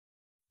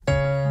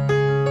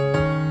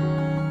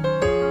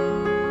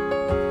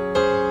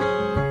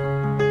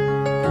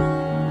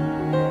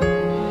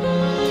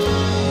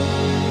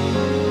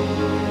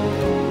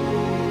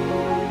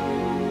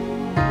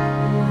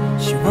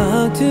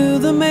to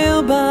the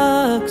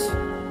mailbox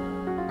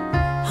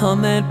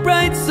on that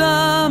bright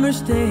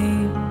summer's day.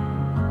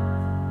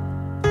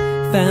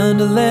 Found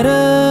a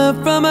letter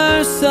from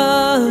her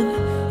son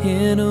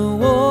in a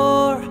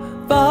war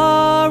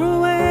far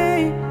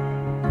away.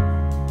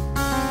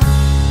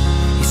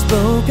 He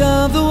spoke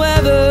of the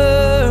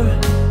weather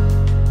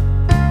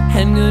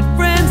and good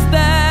friends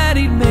that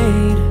he'd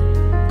made.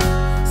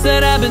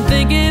 Said, I've been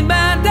thinking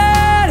about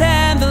Dad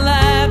and the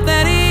life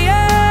that he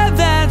had.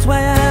 That's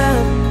why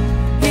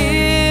I'm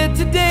here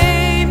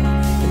today.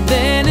 And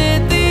then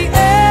at the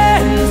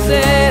end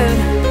said,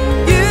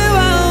 you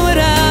are what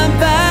I'm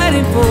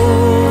fighting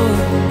for.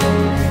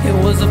 It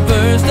was the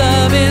first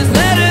of his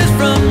letters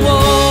from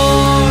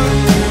war.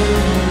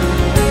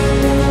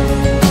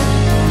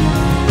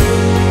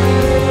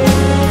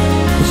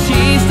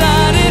 She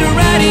started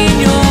writing,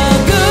 you're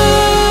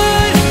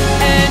good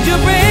and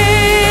you're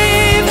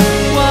brave.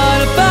 What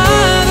a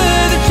father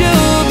that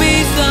you'll be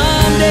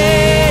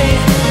someday.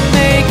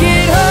 Make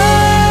it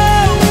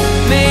whole,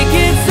 make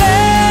it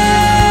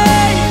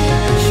safe.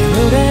 She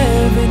wrote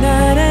every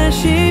night as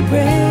she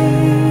prayed.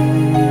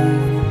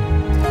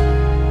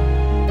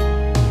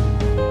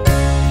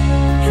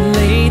 And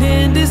late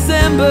in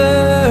December,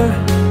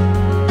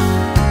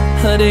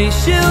 a day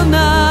she'll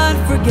not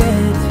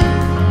forget.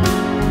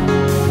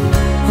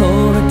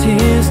 Oh, her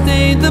tears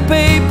stained the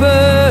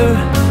paper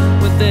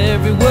with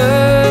every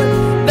word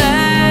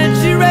that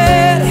she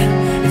read.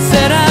 It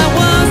said, I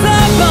was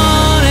up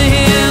on a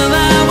hill,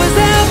 I was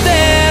out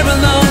there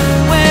alone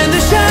when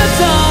the shots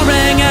all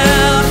rang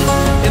out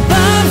and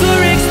bombs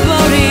were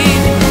exploding.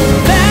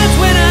 That's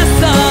when I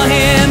saw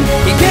him,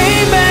 he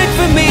came back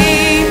for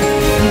me.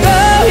 And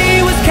though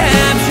he was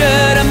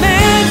captured, a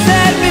man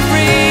set me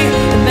free.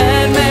 And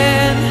that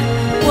man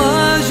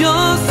was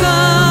your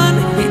son.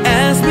 He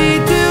asked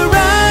me to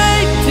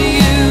write to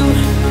you.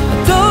 I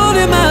told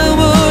him I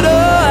would, oh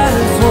I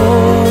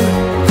swore.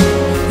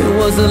 It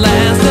was the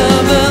last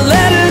of the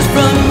letters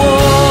from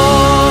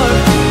war.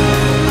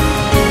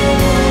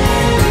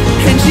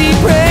 And she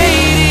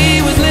prayed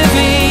he was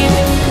living,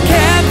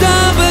 kept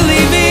on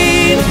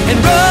believing, and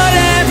wrote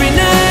every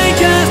night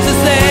just to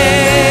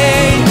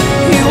say,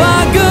 you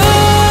are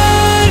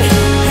good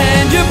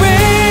and you're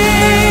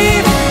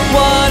brave.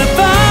 What a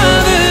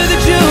father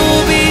that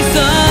you'll be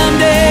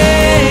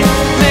someday.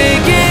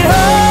 Make it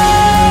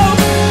whole,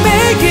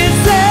 make it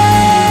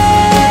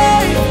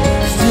safe.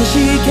 Still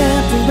she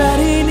kept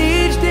writing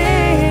each day.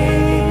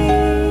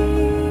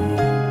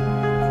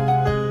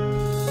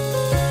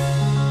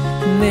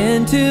 And then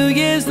 2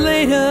 years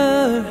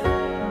later,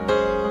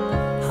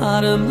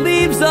 autumn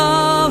leaves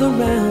all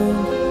around.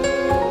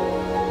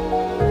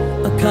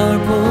 A car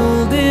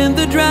pulled in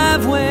the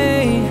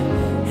driveway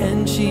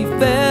and she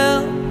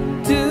fell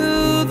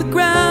to the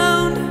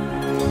ground.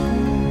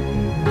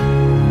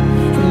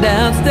 And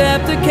out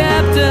stepped a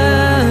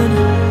captain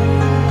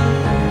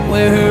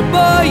where her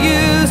boy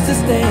used to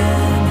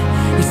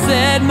stand. He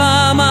said,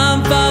 Mom,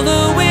 I'm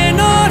following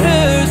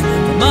orders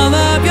from all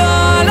of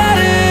your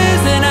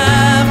letters, and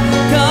I've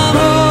come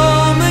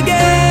home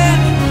again.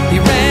 He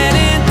ran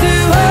in to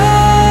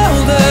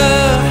hold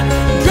her,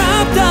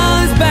 dropped all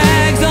his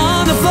bags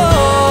on the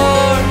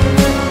floor,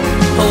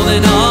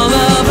 holding all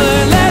of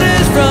her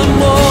letters from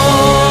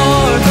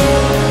war.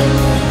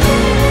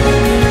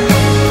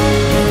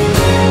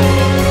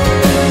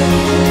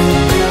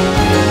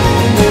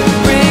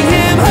 Bring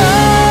him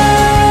home.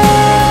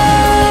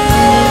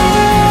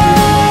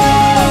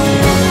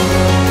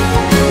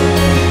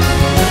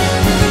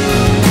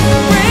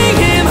 Bring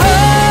him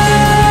home.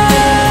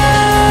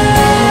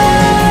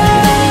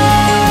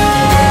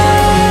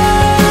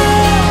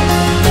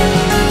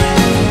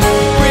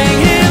 Bring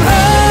him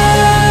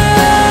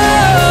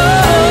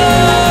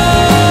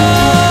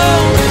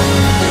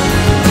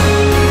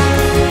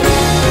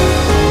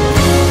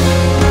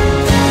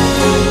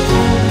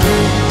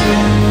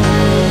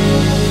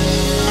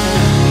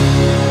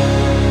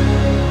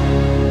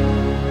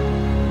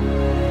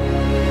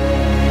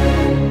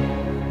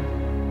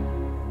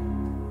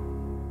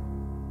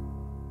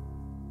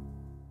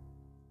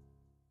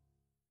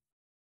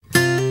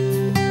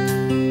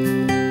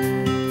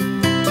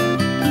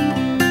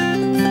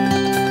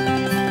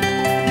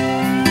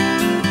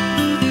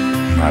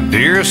My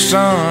dearest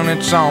son,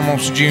 it's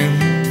almost June.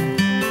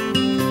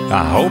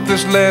 I hope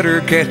this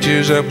letter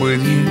catches up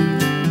with you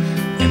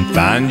and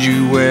finds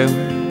you well.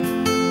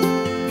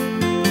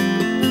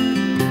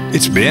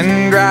 It's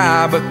been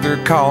dry, but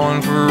they're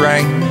calling for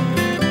rain,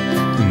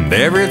 and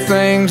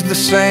everything's the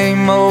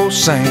same old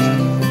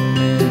same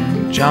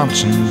in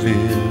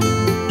Johnsonville.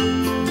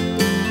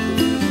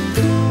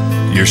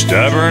 Your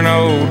stubborn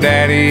old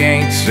daddy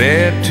ain't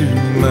said too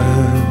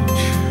much,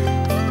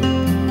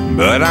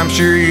 but I'm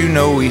sure you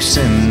know he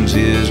sends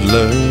his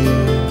love.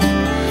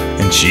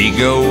 And she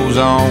goes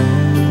on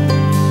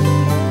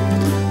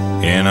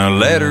in a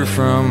letter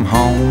from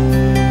home.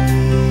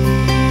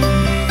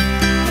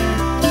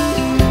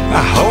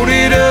 I hold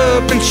it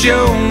up and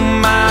show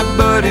my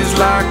buddies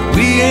like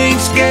we ain't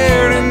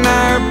scared and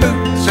our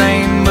boots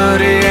ain't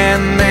muddy,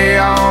 and they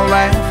all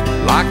laugh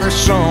like there's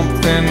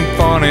something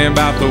funny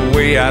about the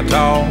way I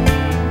talk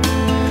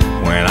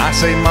when I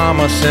say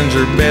mama sends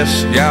her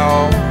best,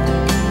 y'all.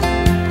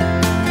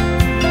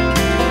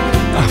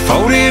 I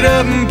fold it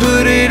up and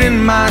put it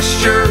in my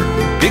shirt,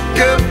 pick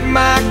up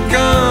my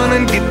gun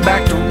and get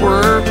back to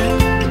work.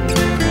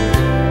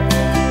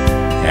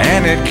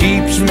 And it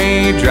keeps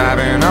me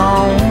driving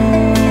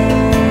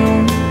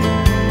on,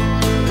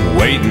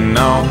 waiting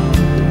on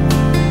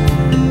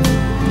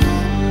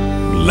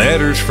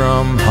letters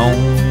from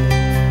home.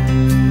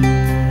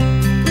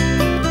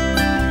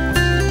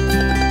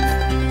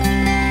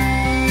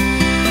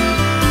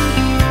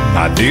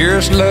 My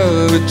dearest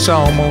love, it's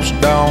almost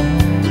dawn.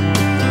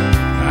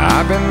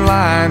 I've been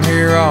lying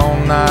here all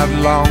night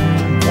long,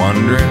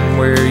 wondering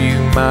where you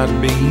might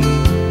be.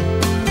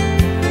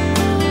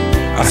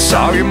 I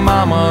saw your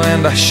mama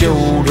and I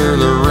showed her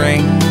the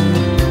ring.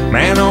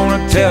 Man on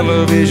the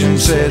television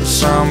said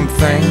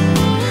something,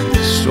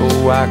 so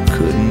I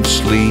couldn't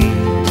sleep.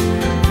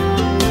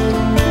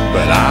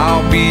 But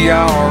I'll be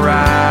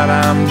alright,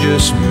 I'm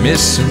just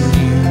missing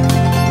you.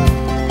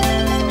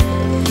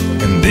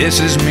 And this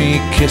is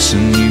me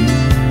kissing you,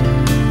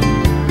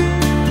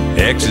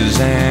 X's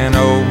and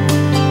O's,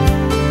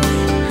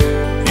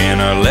 in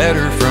a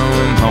letter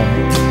from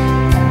home.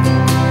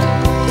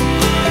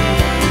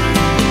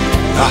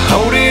 I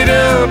hold it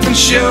up and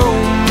show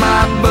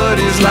my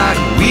buddies like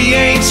we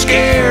ain't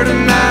scared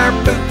and our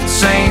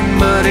boots ain't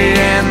muddy,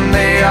 and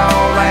they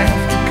all laugh,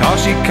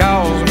 cause she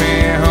calls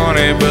me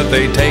honey, but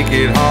they take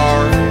it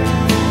hard,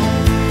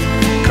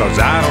 cause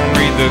I don't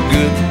read the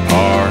good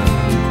part.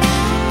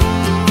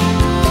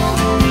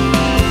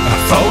 I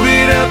fold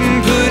it up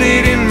and put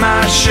it in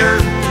my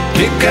shirt,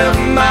 pick up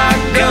my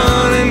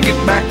gun and get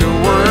back to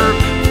work.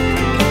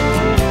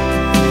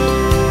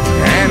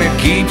 And it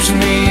keeps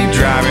me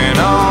driving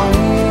on,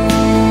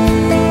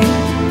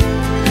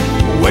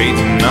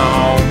 waiting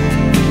on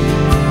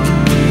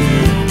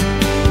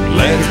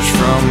letters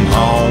from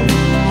home.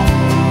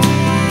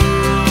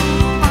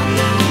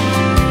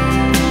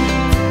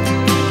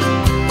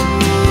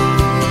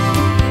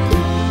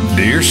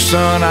 Dear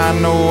son, I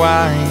know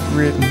I ain't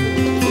written,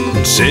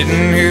 and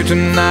sitting here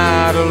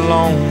tonight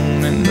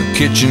alone in the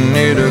kitchen,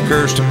 it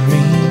occurs to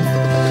me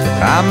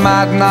I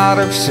might not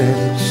have said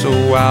it, so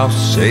I'll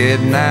say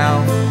it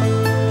now.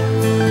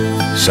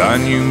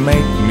 Son, you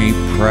make me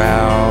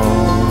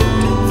proud.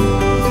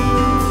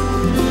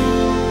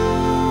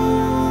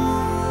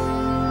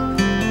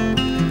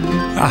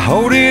 I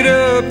hold it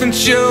up and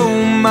show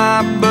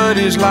my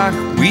buddies like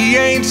we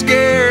ain't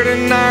scared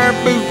and our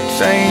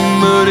boots ain't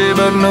muddy,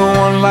 but no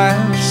one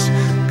laughs,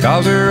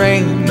 cause there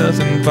ain't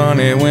nothing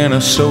funny when a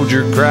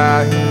soldier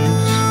cries.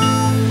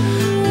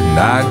 And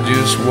I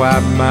just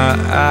wipe my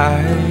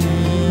eyes.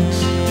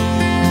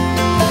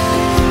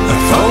 I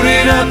fold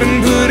it up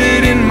and put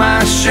it in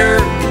my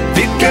shirt,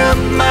 pick up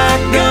my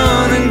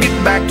gun and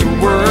get back to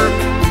work.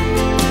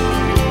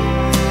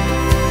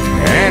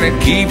 And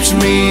it keeps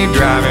me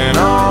driving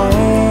on,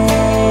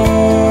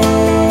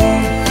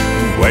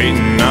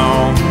 waiting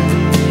on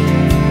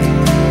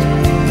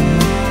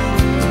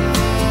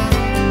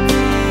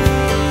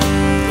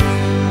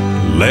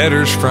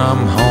letters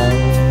from home.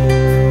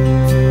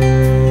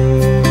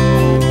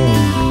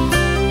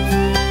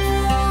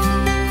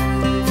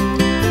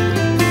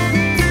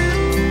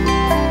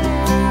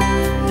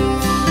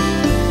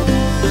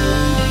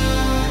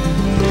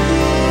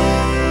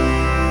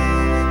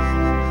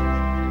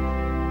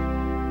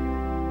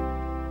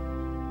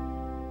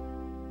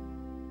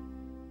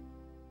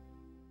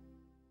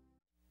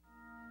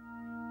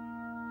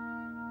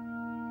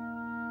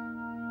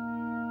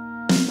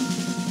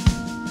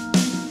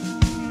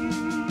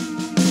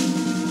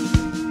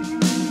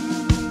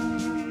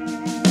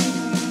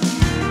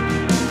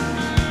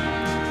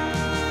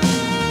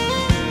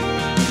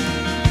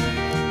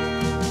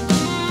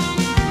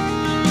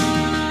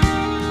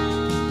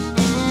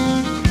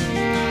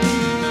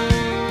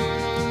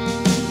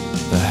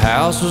 The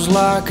house was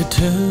like a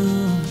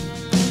tomb.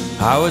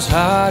 I was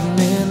hiding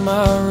in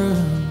my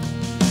room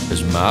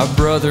as my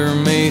brother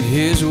made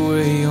his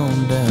way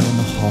on down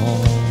the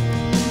hall.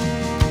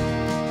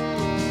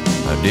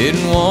 I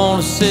didn't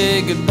want to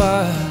say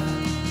goodbye,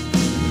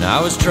 and I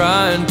was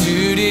trying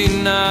to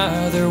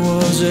deny there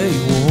was a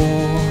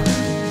war,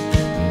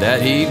 and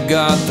that he'd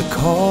got the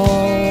call.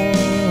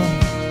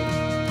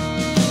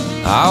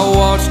 I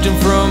watched him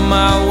from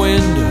my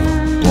window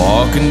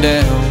walking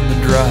down the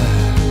drive.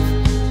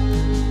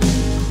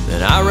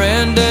 Then I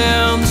ran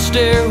down the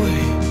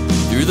stairway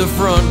through the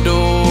front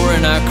door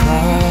and I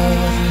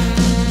cried,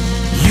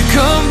 "You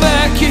come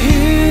back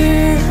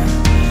here."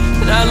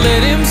 And I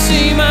let him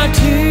see my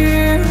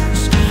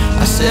tears.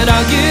 I said,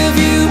 "I'll give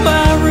you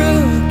my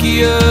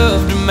rookie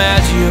of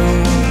DiMaggio.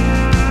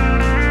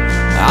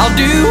 I'll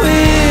do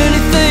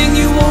anything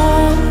you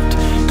want,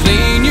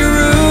 clean your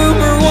room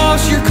or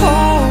wash your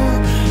car.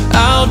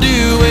 I'll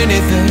do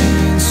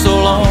anything so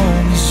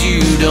long as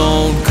you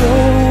don't go."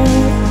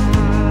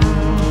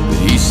 But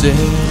he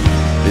said,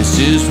 "This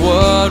is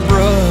what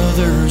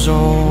brothers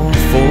are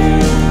for."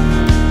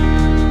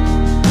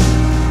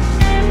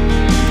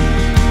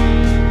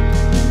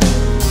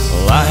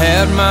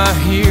 had my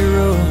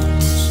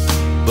heroes,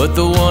 but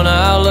the one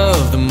I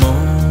loved the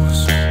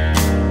most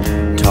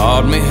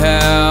taught me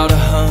how to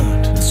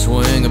hunt and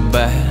swing a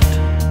bat.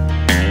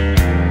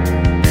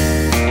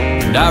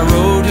 And I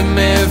wrote him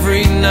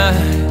every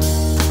night.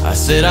 I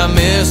said I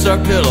miss our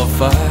pillow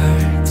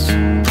fights,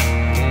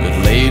 but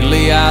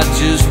lately I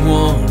just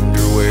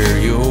wonder where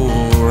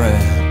you're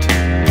at.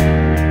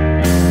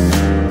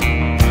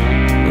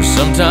 Or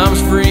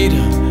sometimes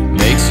freedom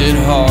makes it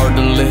hard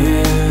to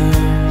live,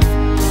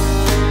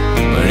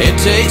 but it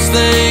takes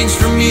things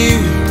from you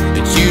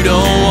that you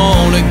don't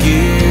want to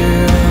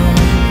give.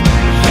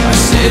 I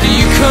said, do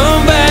you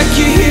come back,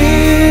 you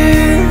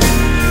hear?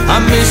 I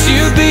miss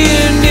you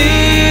being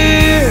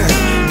near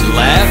to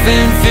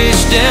laughing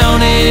fish down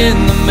in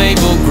the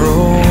maple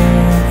grove.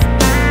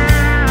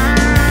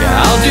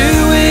 Yeah, I'll do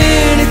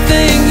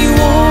anything you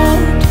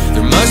want.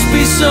 There must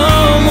be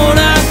someone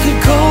I could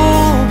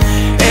call,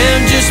 and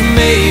just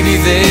maybe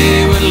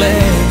they would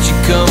let you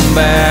come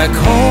back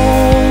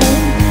home.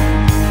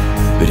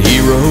 But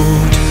he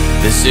wrote,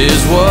 this is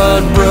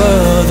what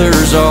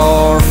brothers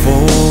are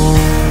for.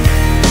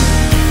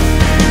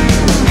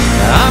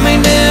 I may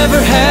never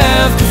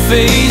have to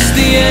face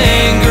the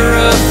anger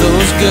of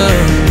those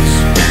guns,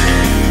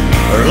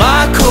 or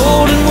lie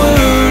cold and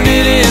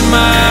wounded in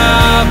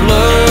my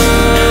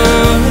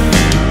blood,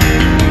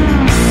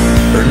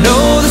 or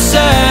know the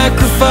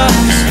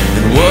sacrifice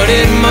and what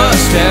it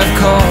must have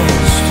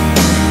cost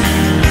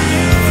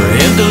for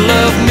him to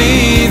love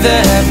me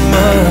that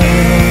much.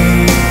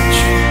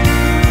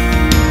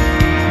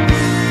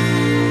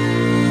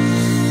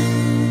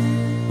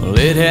 Well,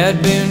 it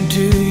had been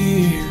 2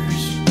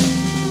 years,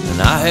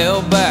 and I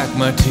held back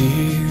my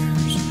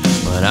tears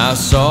when I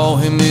saw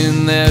him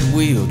in that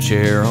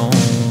wheelchair on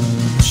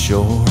the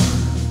shore.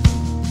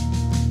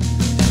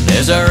 And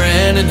as I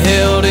ran and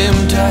held him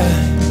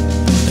tight,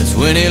 that's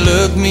when he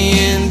looked me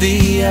in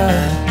the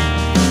eye.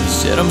 He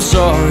said, I'm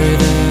sorry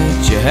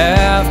that you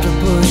have to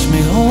push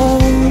me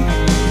home.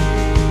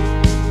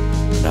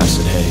 And I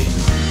said, hey,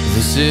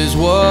 this is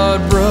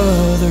what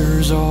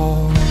brothers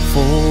are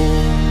for.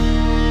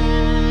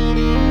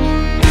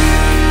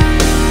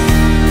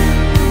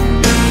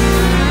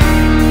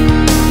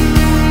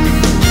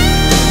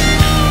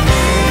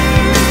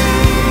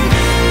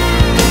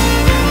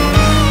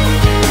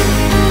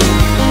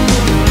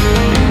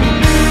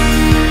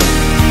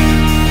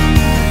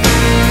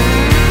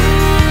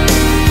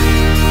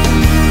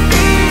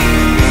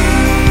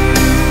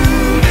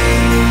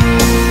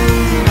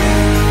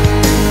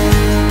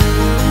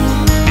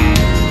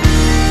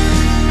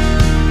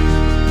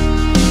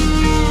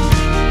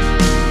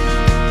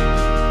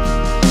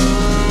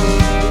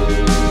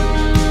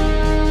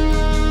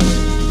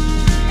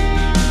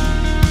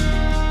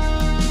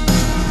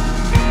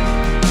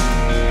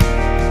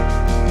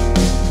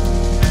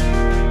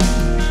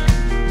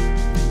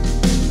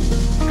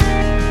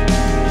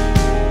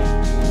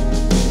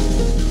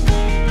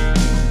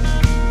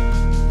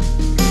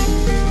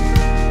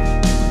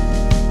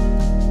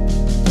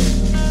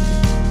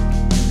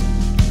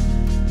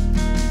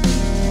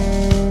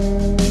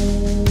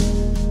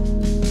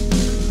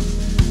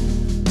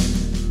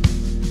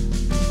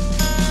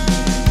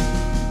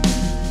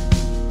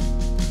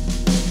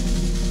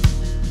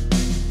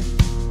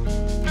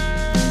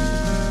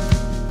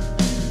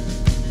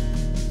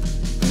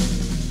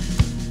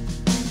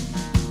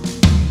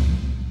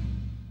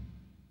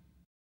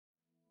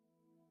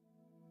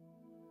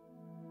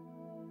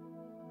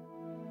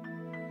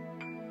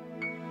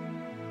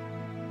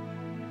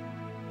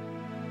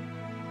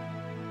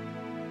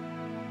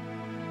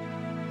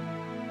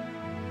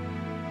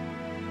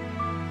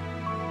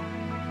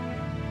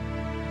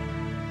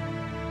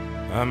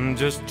 I'm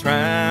just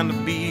trying to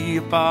be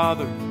a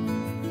father,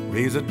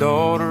 raise a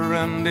daughter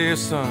and a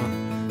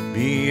son,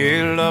 be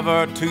a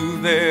lover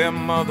to their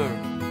mother,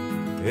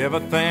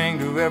 everything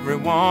to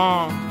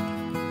everyone,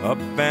 up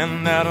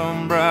and at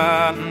 'em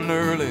bright and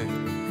early.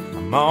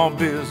 I'm all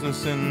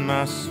business in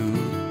my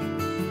suit.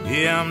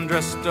 Yeah, I'm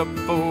dressed up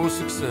for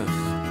success,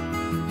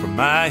 from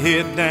my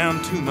head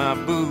down to my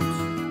boots.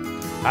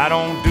 I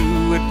don't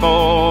do it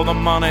for the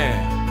money,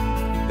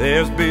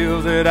 there's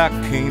bills that I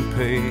can't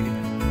pay.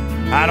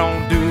 I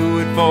don't do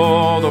it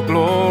for the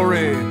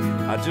glory,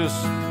 I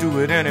just do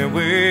it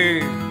anyway.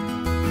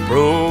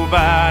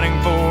 Providing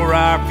for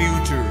our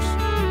futures,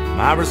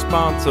 my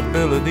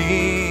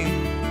responsibility.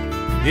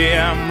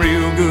 Yeah, I'm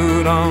real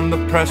good under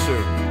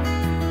pressure,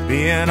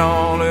 being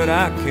all that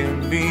I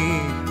can be.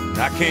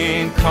 I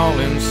can't call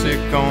in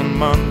sick on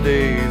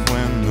Mondays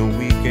when the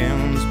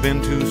weekend's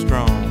been too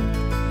strong.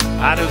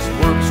 I just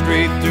work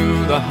straight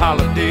through the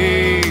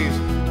holidays,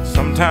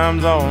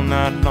 sometimes all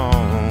night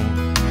long.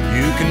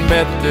 You can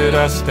bet that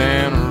I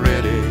stand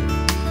ready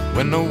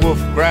when the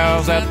wolf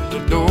growls at the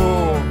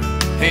door.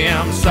 Hey,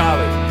 I'm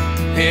solid,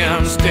 hey,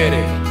 I'm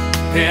steady,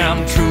 hey,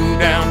 I'm true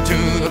down to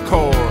the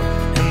core.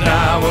 And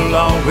I will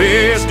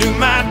always do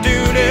my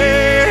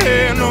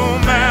duty, no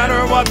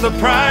matter what the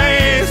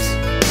price.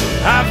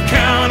 I've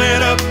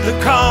counted up the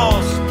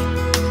cost,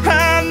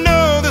 I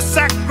know the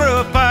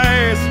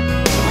sacrifice.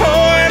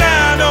 Oh, and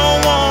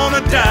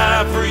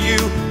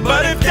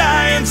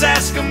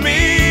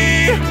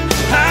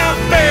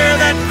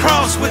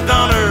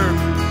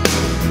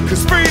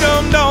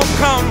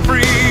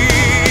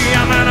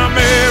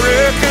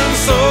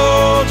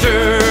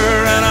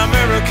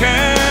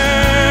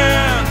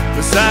American.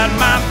 Beside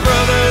my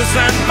brothers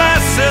and my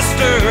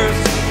sisters,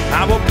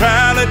 I will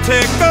proudly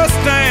take a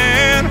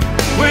stand.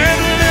 When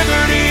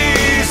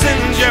liberty's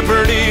in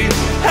jeopardy,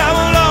 I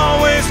will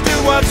always do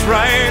what's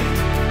right.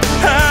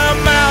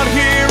 I'm out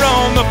here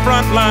on the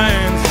front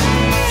lines,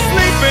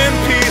 sleep in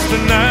peace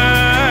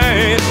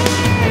tonight.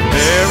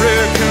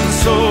 American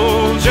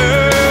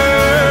soldier,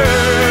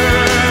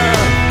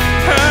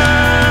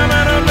 I'm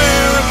an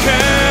American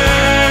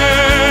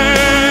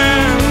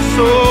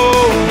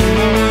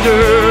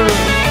soldier.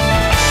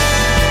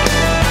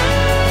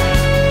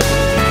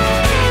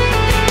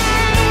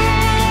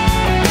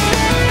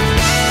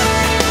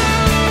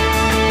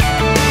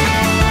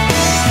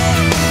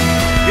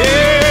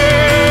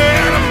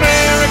 Yeah, an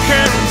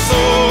American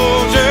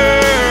soldier,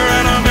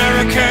 an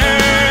American.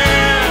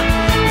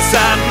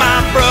 Beside my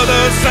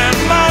brothers and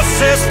my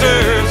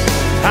sisters,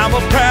 I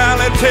will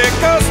proudly take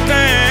a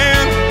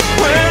stand.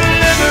 When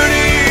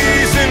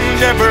liberty's in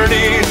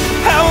jeopardy,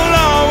 I will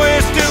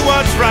always do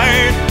what's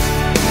right.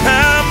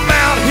 I'm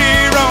out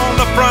here on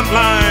the front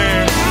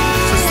line,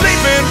 so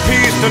sleep in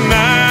peace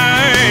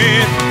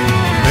tonight.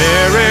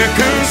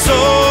 American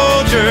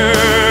soldier,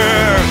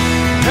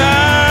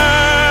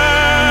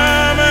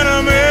 I'm an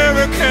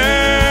American,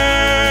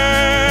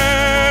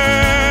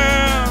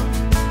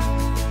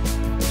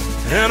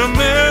 an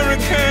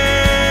American,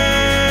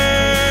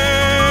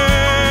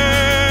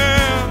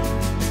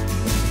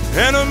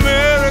 an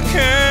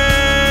American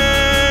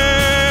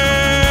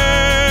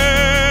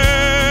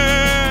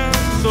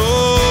soldier.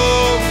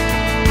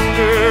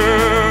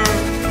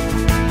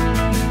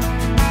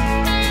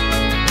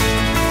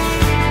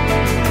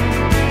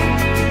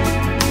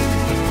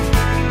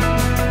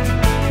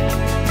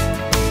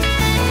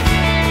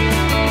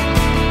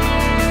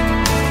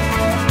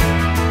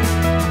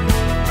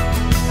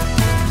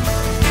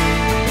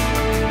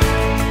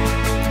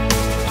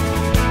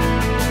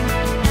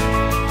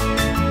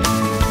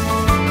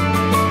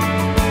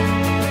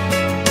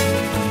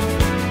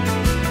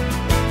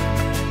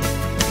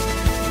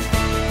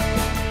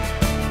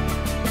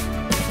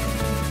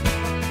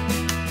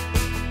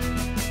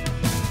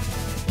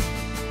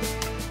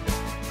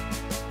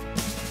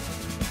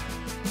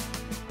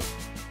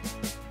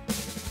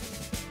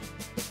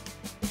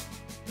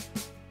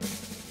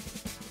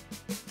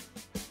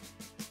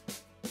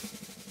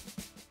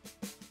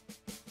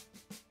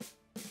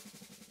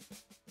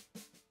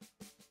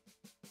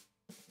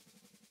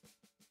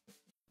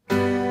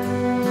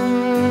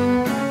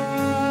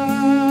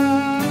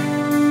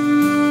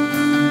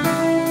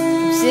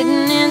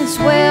 Sitting in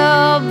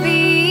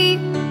 12B,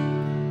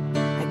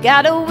 I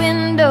got a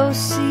window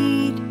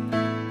seat,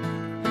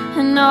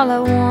 and all I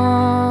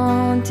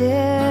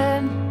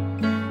wanted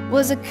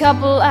was a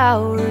couple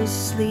hours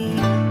sleep.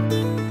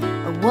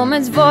 A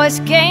woman's voice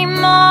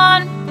came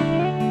on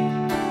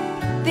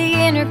the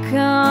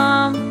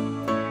intercom.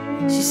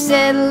 She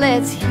said,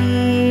 let's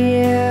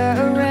hear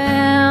a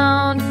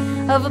round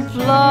of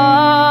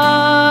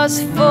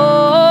applause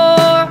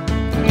for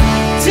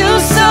two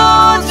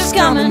soldiers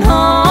coming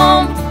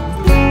home,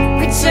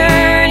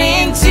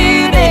 returning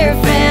to their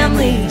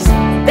families.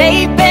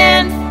 They've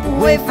been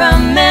away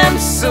from them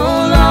so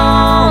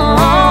long.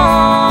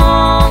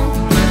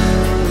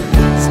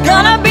 There's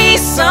gonna be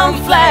some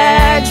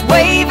flags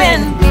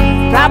waving,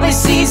 probably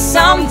see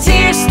some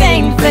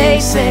tear-stained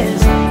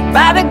faces.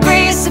 By the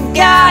grace of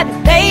God,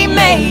 they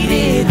made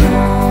it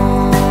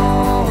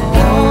home,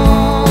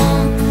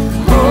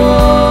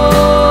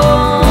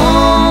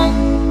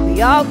 home.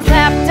 We all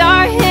clapped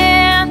our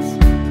hands,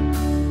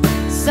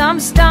 some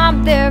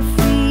stomped their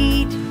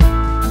feet,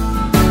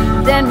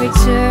 then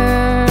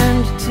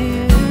returned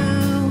to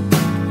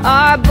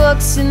our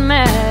books and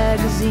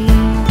magazines.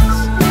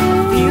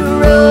 A few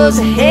rows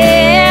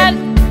ahead,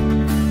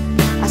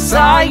 I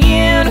saw a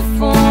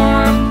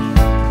uniform.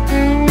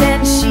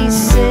 Then she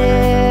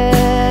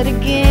said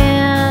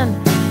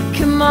again,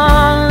 come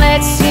on,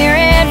 let's hear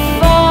it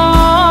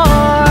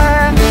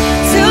for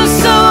two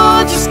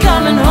soldiers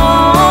coming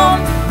home,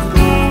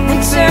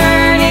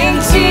 returning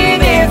to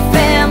their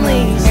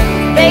families.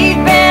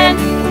 They've been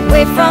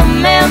away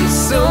from them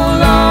so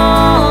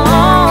long.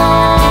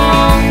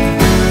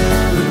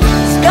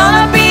 There's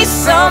gonna be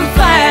some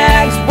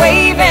flags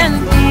waving,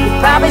 you'll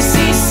probably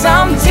see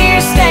some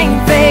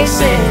tear-stained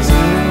faces.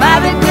 By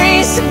the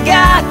grace of God,